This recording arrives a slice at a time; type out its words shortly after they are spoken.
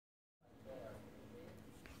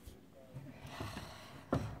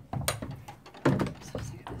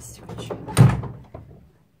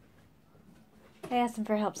I asked him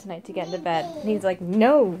for help tonight to get into bed. And he's like,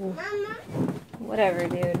 no. Mama. Whatever,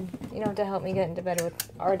 dude. You don't have to help me get into bed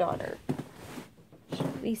with our daughter. Should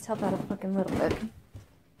at least help out a fucking little bit.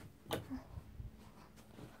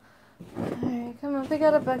 Alright, come on, pick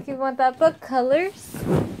out a book. You want that book? Colors?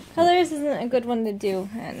 Colors isn't a good one to do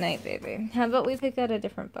at night, baby. How about we pick out a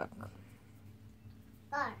different book?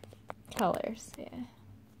 Colors, yeah.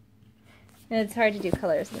 And it's hard to do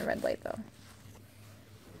colors in the red light, though.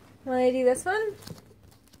 Want to do this one?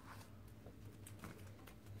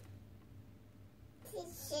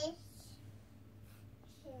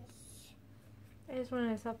 I just wanted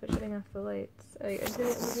to stop it shutting off the lights. It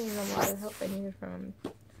wasn't even a lot of help I needed from him.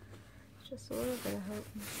 Just a little bit of help.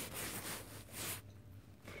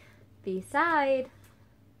 B-side.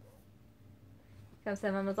 Come sit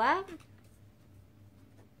on Mama's lap.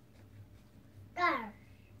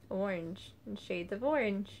 Orange. And shades of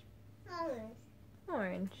orange.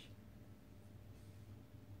 Orange.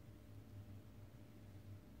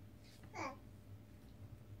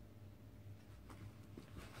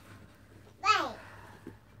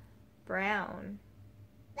 Brown.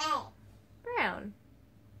 Brown.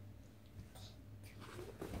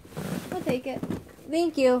 I'll take it.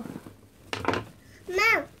 Thank you.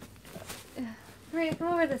 Mom. Karina, come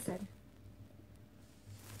over this side.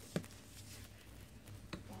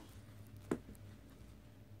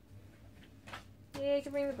 Yeah, you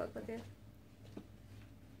can bring the book with you.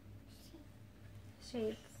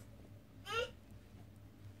 Shades.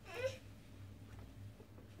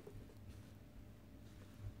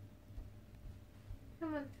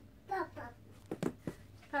 Come on. Papa.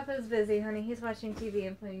 Papa's busy, honey. He's watching TV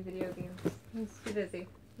and playing video games. He's too busy.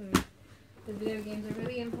 The video games are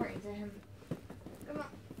really important to him. Come on.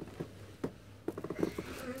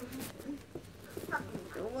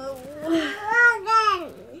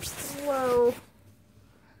 Whoa.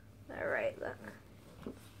 Alright, look.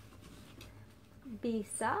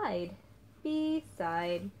 B-side.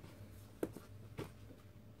 B-side.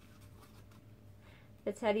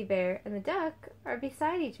 The teddy bear and the duck are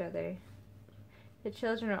beside each other. The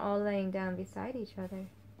children are all laying down beside each other.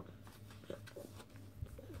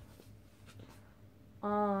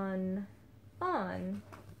 On.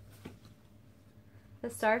 The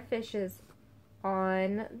starfish is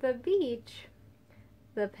on the beach.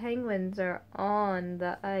 The penguins are on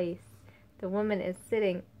the ice. The woman is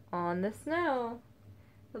sitting on the snow.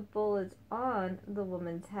 The bowl is on the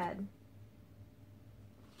woman's head.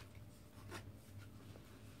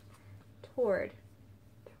 Toward.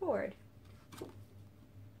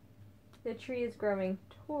 The tree is growing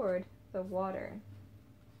toward the water.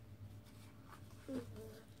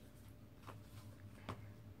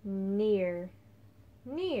 Near.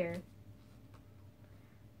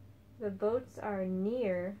 The boats are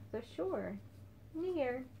near the shore.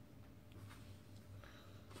 Near.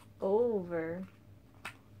 Over.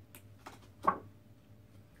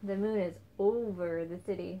 The moon is over the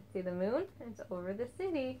city. See the moon? It's over the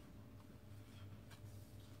city.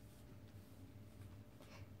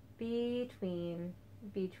 Between.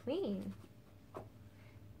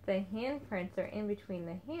 The handprints are in between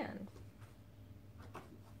the hands.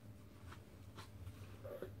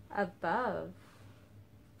 Above.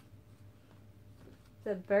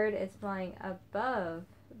 The bird is flying above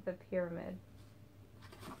the pyramid.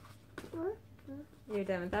 You're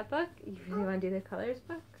done with that book? You really want to do the colors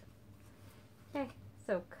book? Okay,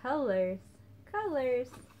 so colors.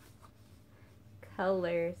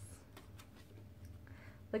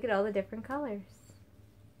 Look at all the different colors.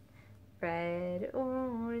 Red,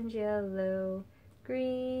 orange, yellow,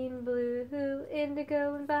 green, blue,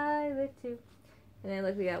 indigo, and violet too. And then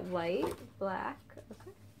look, we got white, black,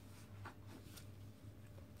 okay.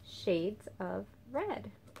 Shades of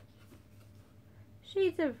red.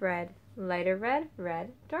 Shades of red. Lighter red,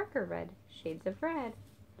 red, darker red. Shades of red.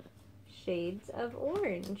 Shades of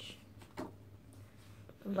orange.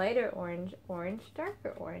 Lighter orange, orange,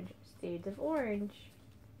 darker orange. Shades of orange.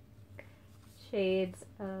 Shades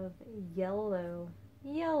of yellow.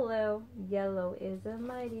 Yellow. Yellow is a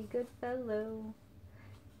mighty good fellow.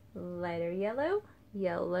 Lighter yellow,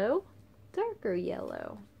 yellow, darker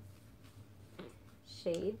yellow.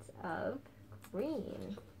 Shades of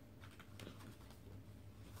green.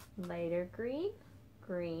 Lighter green,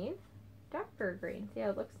 green, darker green. See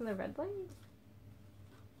how it looks in the red light?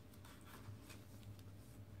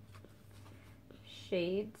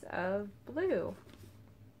 Shades of blue.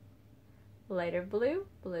 Lighter blue,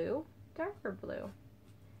 blue, darker blue.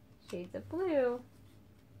 Shades of blue.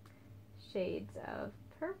 Shades of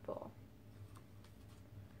purple.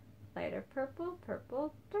 Lighter purple,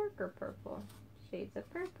 purple, darker purple. Shades of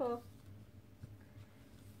purple.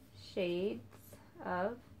 Shades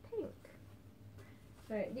of pink.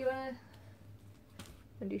 Alright, do you want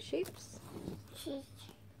to do shapes?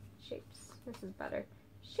 Shapes. This is better.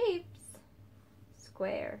 Shapes.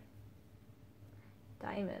 Square.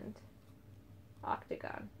 Diamond.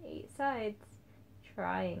 Octagon. 8 sides.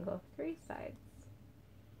 Triangle. 3 sides.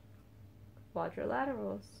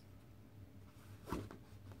 Quadrilaterals.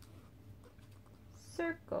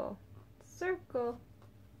 Circle. Circle.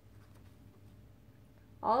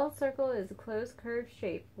 All circle is a closed curved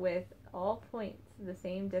shape with all points the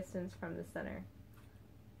same distance from the center.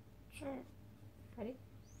 Sure. Ready?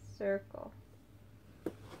 Circle.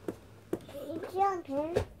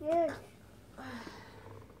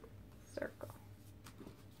 Circle.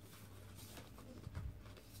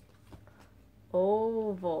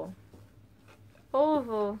 Oval.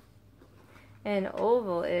 Oval. An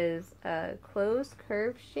oval is a closed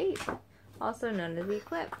curved shape, also known as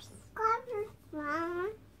ellipse.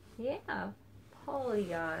 Yeah.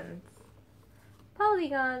 Polygons.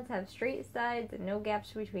 Polygons have straight sides and no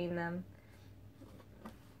gaps between them.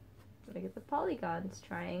 Look at the polygons.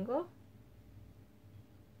 Triangle.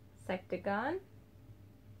 Sectagon.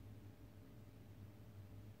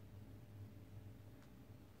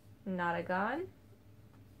 Notagon.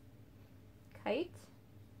 Kite.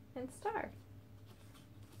 And star.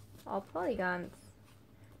 All polygons.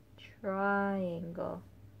 Triangle.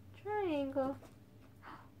 Triangle.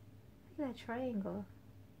 Look at that triangle.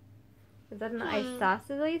 Is that an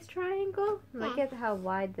isosceles triangle? Look at how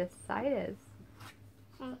wide this side is.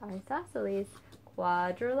 Isosceles.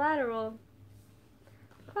 Quadrilateral.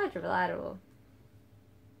 Quadrilateral.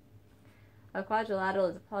 A quadrilateral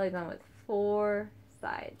is a polygon with 4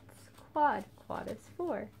 sides. Quad. Quad is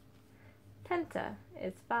 4. Penta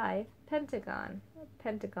is 5. Pentagon. A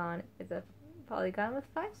pentagon is a polygon with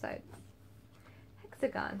 5 sides.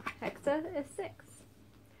 Hexagon. Hexa is 6.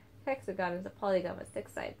 Hexagon is a polygon with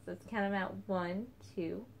 6 sides. Let's count them out. 1,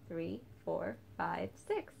 2, 3, 4, 5,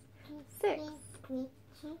 6. 6.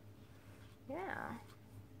 Yeah.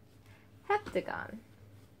 Heptagon.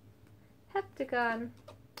 Heptagon.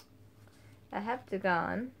 A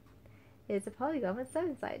heptagon is a polygon with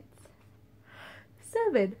 7 sides.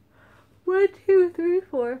 7. 1, 2, 3,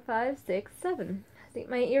 4, 5, 6, 7. See,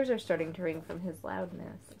 my ears are starting to ring from his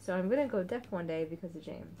loudness. So I'm going to go deaf one day because of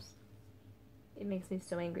James. It makes me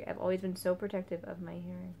so angry. I've always been so protective of my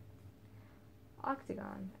hearing.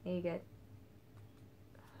 Octagon. And you get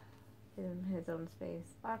in his own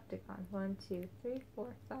space. Octagon. 1, 2, 3,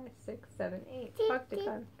 4, 5, 6, 7, 8.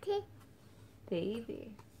 Octagon.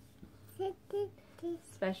 Baby.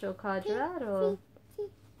 Special quadrilateral.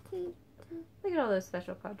 Look at all those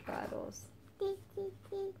special quadrilaterals.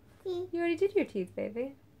 You already did your teeth,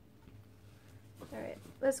 baby. Alright,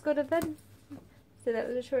 let's go to bed. So that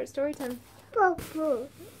was a short story time. No.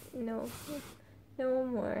 No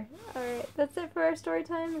more. Alright, that's it for our story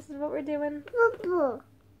time. This is what we're doing.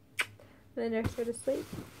 Then nurse her to sleep.